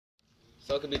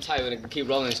So it could be tight when it can keep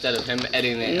rolling instead of him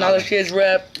editing it. Knowledge Kidz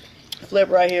rep. Flip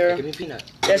right here. Give me peanut.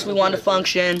 Yes, we want to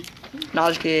function.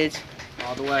 Knowledge Kidz.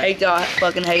 All the way. Hate the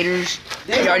fucking haters.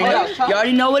 You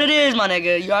already know what it is, my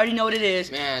nigga. You already know what it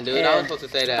is. Man, dude, I was supposed to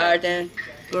say that. Alright then.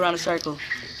 Go around the circle.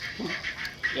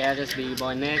 Yeah, this be your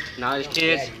boy Nick. Knowledge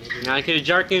Kidz. Knowledge Kidz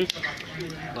jerking.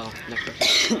 Well, next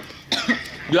person.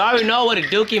 You already know what a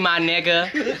dookie, my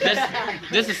nigga.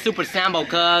 This is Super Sambo,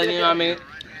 cuz, you know what I mean?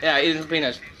 Yeah, eating some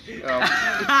peanuts.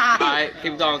 Alright,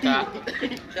 keep going, Kyle.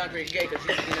 Sound pretty gay because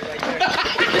he's peanut right there.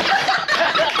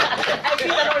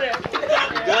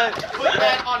 Good. Put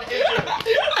that on Instagram.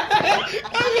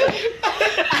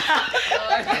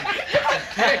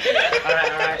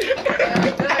 Alright.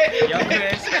 Yo,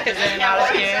 Chris, representing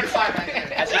Knowledge Kidz.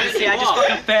 As you can see, I just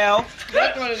fucking fell.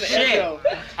 Shit.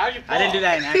 I didn't do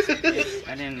that in accident.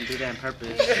 I didn't do that on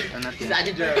purpose or nothing. I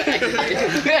did do it.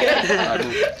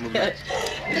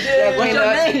 What's your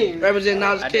name? Represent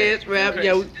Knowledge Kidz, rap.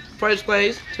 Yeah, we first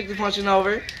place. Took the function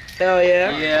over. Hell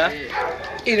yeah. Yeah.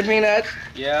 Eating peanuts.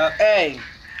 Yeah. Hey.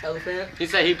 Elephant. He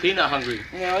said he peanut hungry.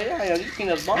 Yeah, these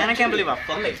peanuts bomb. Man, I can't believe I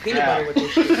fucking make peanut butter with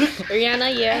this shit.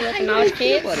 Rihanna, yeah, that's Knowledge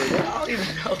Kidz. I don't even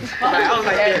know. I was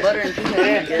like, Had butter and peanut.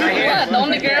 What? The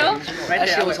only girl? That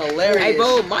shit was hilarious. Hey,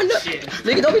 bro, my nut.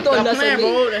 Nigga, don't be throwing nuts at me.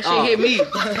 Bro, that shit hit me.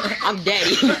 I'm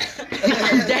daddy.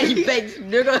 I'm daddy, baby,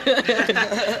 nigga.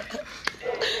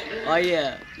 Oh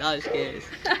yeah, Knowledge Kidz.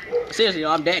 Seriously,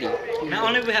 I'm daddy. not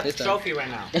only we have the trophy right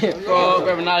now. Bro,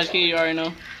 grab a Knowledge Kidz, you already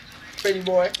know. Pretty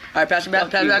boy. Alright, pass it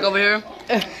back over here.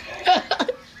 Hey,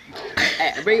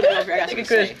 bring it back over here. I got something to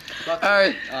say.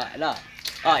 Alright.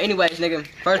 Anyways, nigga,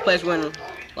 first place winner,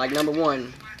 like number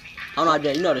one. I'm not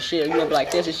dead. You know the shit. You know, be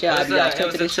like this and shit. I be like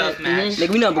tempted and shit. Nigga,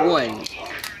 we number one.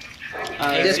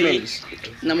 This means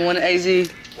Number one AZ. Hey,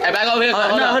 back over here.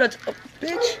 Hold on.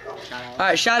 Bitch.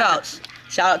 Alright, shoutouts.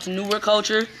 Shout out to New World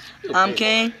Culture. I'm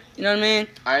King. You know what I mean?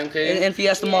 I am King. In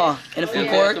Fiesta Mall. In the food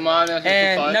court. And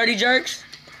Nerdy Jerks.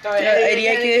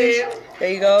 88 Kids.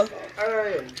 There you go.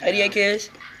 88 Kids.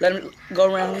 Let them go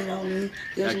around, you know what I mean?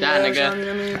 Like that,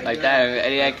 nigga. Like that,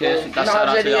 88 Kids. That's shout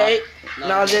out to y'all.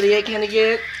 Knowledge 88 can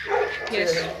get.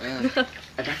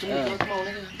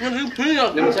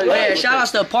 Oh yeah, shout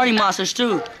outs to Party Monsters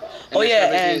too. Oh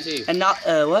yeah, and not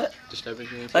what?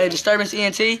 Disturbance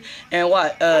ENT. And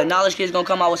what? Knowledge Kidz gonna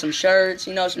come out with some shirts,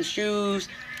 you know, some shoes.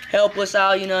 Help us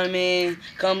out, you know what I mean?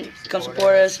 Come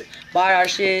support us, buy our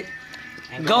shit.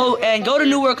 Go to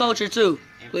New World Culture too.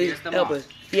 Please help us.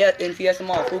 Yeah, in Fiesta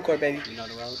Mall, food court, baby. You know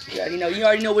the road. You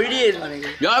already know what it is, my nigga.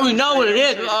 You already know what it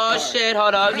is. Oh shit,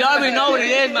 hold up. You already know what it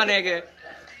is, my nigga.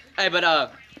 Hey, but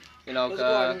you know,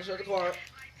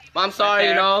 I'm sorry,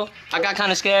 you know. I got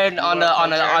kind of scared on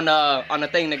the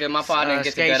thing, nigga. My fault, I didn't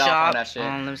get to get off on that shit.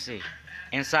 Let me see.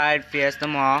 Inside Fiesta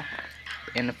Mall,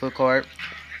 in the food court.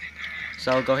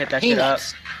 So go hit that shit up.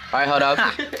 Alright, hold up.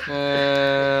 Alright,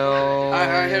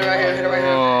 hit it right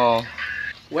here.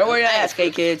 Where were you at,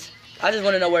 skate kids? I just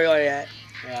want to know where you're at.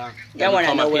 Yeah. Y'all weren't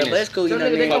at nowhere, but it's cool, you know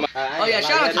what I mean? Oh yeah,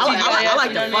 shout out to TGIF. I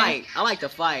like to fight. I like to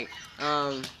fight.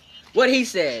 What he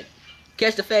said.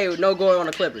 Catch the fade with no going on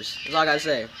the Clippers. That's all I gotta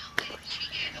say.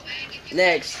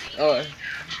 Next.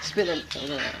 Spin it.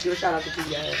 Give a shout out to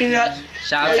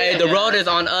TGIF. Hey, the road is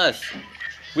on us.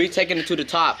 We taking it to the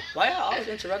top. Why y'all always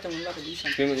interrupting when we about to do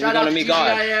something? We're gonna meet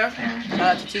God. Shout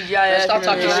out to TGIF. Stop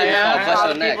talking shit. All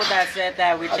the people that said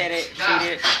that we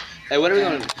cheated. Hey, what are we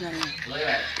gonna do?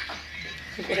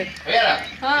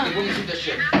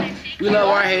 We love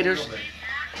our haters.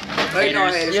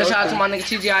 Yeah, shout out to my nigga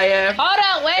TGIF. Hold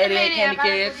up, wait a 88 minute. Candy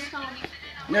Kids.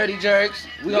 Nerdy Jerks.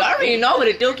 You already know what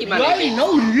it dookie, my nigga. You already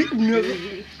know it,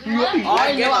 nigga. I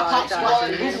already know I pop squad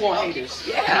and who's more haters.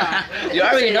 Yeah. You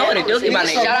already know what it do, my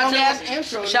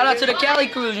nigga. Shout out to the Cali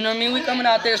crews, you know what I mean? We coming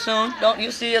out there soon. Don't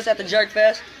you see us at the Jerk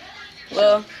Fest?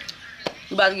 Well,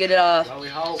 we about to get it off. Well, we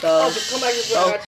hope. So,